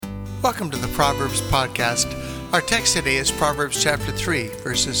Welcome to the Proverbs podcast. Our text today is Proverbs chapter 3,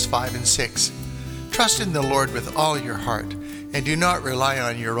 verses 5 and 6. Trust in the Lord with all your heart, and do not rely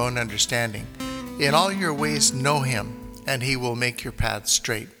on your own understanding. In all your ways know him, and he will make your paths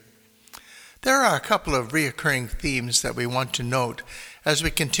straight. There are a couple of recurring themes that we want to note as we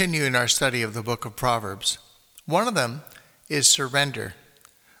continue in our study of the book of Proverbs. One of them is surrender.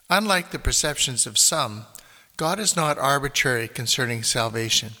 Unlike the perceptions of some, God is not arbitrary concerning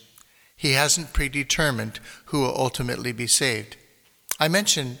salvation. He hasn't predetermined who will ultimately be saved. I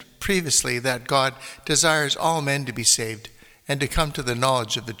mentioned previously that God desires all men to be saved and to come to the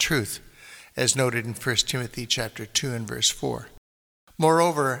knowledge of the truth, as noted in 1 Timothy chapter 2 and verse 4.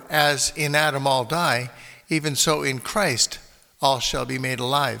 Moreover, as in Adam all die, even so in Christ all shall be made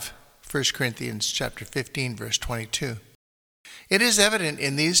alive. 1 Corinthians chapter 15 verse 22. It is evident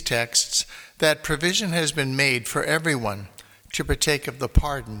in these texts that provision has been made for everyone to partake of the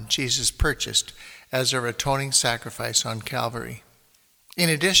pardon Jesus purchased as our atoning sacrifice on Calvary. In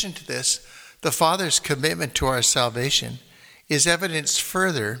addition to this, the Father's commitment to our salvation is evidenced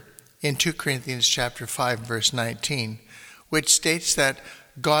further in 2 Corinthians chapter 5 verse 19, which states that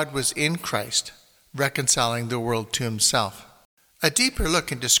God was in Christ, reconciling the world to himself. A deeper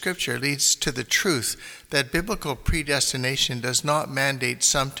look into Scripture leads to the truth that biblical predestination does not mandate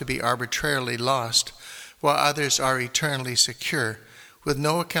some to be arbitrarily lost, while others are eternally secure, with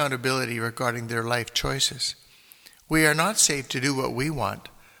no accountability regarding their life choices. We are not saved to do what we want,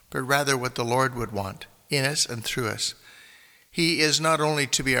 but rather what the Lord would want, in us and through us. He is not only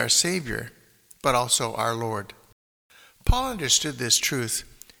to be our Savior, but also our Lord. Paul understood this truth.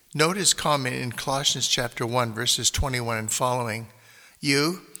 Note his comment in Colossians chapter 1, verses 21 and following.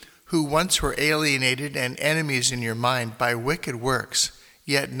 You, who once were alienated and enemies in your mind by wicked works,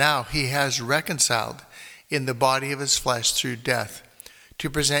 yet now he has reconciled in the body of his flesh through death, to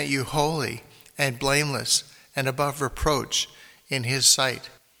present you holy and blameless and above reproach in his sight.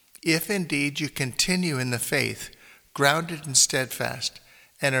 If indeed you continue in the faith, grounded and steadfast,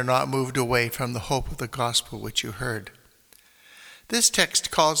 and are not moved away from the hope of the gospel which you heard. This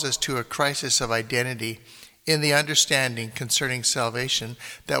text calls us to a crisis of identity in the understanding concerning salvation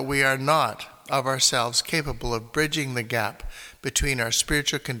that we are not of ourselves capable of bridging the gap between our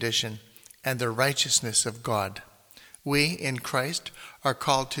spiritual condition and the righteousness of God. We, in Christ, are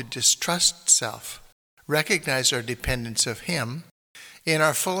called to distrust self, recognize our dependence of him, in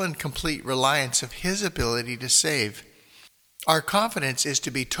our full and complete reliance of his ability to save. Our confidence is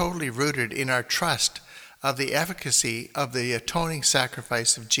to be totally rooted in our trust of the efficacy of the atoning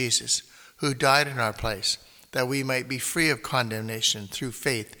sacrifice of Jesus, who died in our place, that we might be free of condemnation through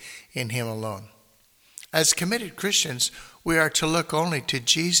faith in him alone. As committed Christians, we are to look only to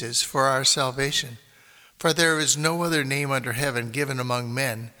Jesus for our salvation, for there is no other name under heaven given among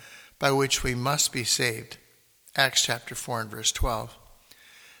men by which we must be saved. Acts chapter 4 and verse 12.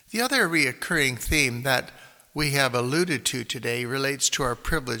 The other recurring theme that we have alluded to today relates to our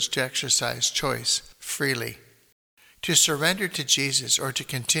privilege to exercise choice freely. To surrender to Jesus or to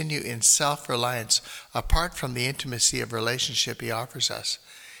continue in self-reliance apart from the intimacy of relationship he offers us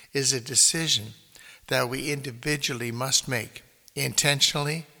is a decision that we individually must make,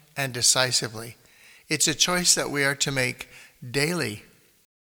 intentionally and decisively. It's a choice that we are to make daily.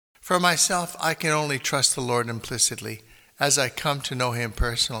 For myself, I can only trust the Lord implicitly as I come to know him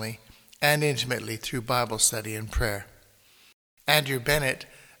personally and intimately through Bible study and prayer. Andrew Bennett,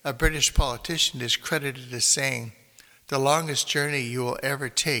 a British politician, is credited as saying, "The longest journey you will ever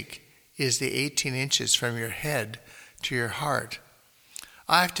take is the 18 inches from your head to your heart."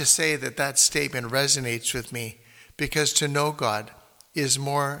 I have to say that statement resonates with me because to know God is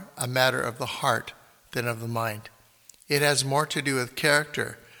more a matter of the heart than of the mind. It has more to do with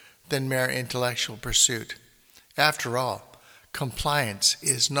character than mere intellectual pursuit. After all, compliance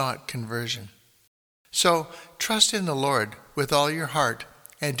is not conversion. So trust in the Lord with all your heart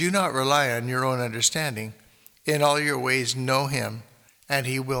and do not rely on your own understanding. In all your ways know him, and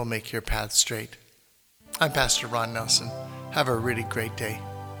he will make your path straight. I'm Pastor Ron Nelson. Have a really great day.